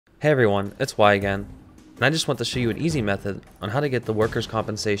Hey everyone, it's Y again, and I just want to show you an easy method on how to get the Workers'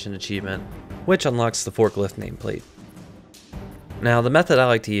 Compensation achievement, which unlocks the Forklift Nameplate. Now, the method I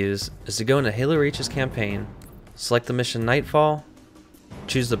like to use is to go into Halo Reach's campaign, select the mission Nightfall,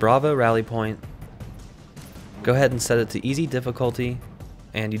 choose the Bravo rally point, go ahead and set it to easy difficulty,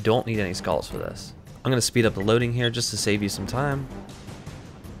 and you don't need any skulls for this. I'm going to speed up the loading here just to save you some time.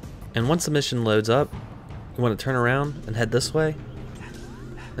 And once the mission loads up, you want to turn around and head this way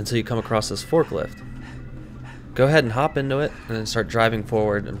until you come across this forklift. Go ahead and hop into it and then start driving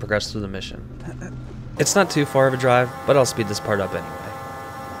forward and progress through the mission. It's not too far of a drive, but I'll speed this part up anyway.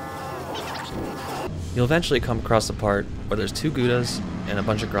 You'll eventually come across the part where there's two Goudas and a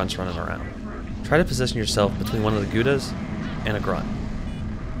bunch of grunts running around. Try to position yourself between one of the Goudas and a grunt.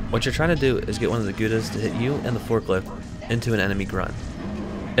 What you're trying to do is get one of the Goudas to hit you and the forklift into an enemy grunt.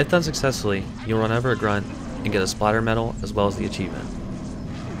 If done successfully, you'll run over a grunt and get a splatter medal as well as the achievement.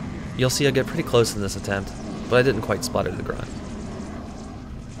 You'll see I get pretty close in this attempt, but I didn't quite splatter the grunt.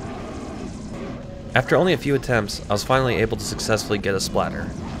 After only a few attempts, I was finally able to successfully get a splatter.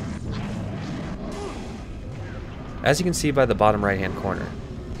 As you can see by the bottom right hand corner,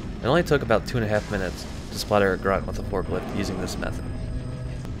 it only took about 2.5 minutes to splatter a grunt with a forklift using this method.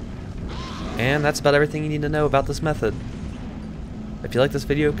 And that's about everything you need to know about this method. If you like this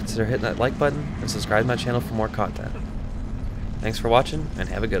video, consider hitting that like button and subscribe to my channel for more content. Thanks for watching, and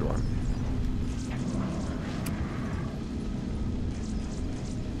have a good one.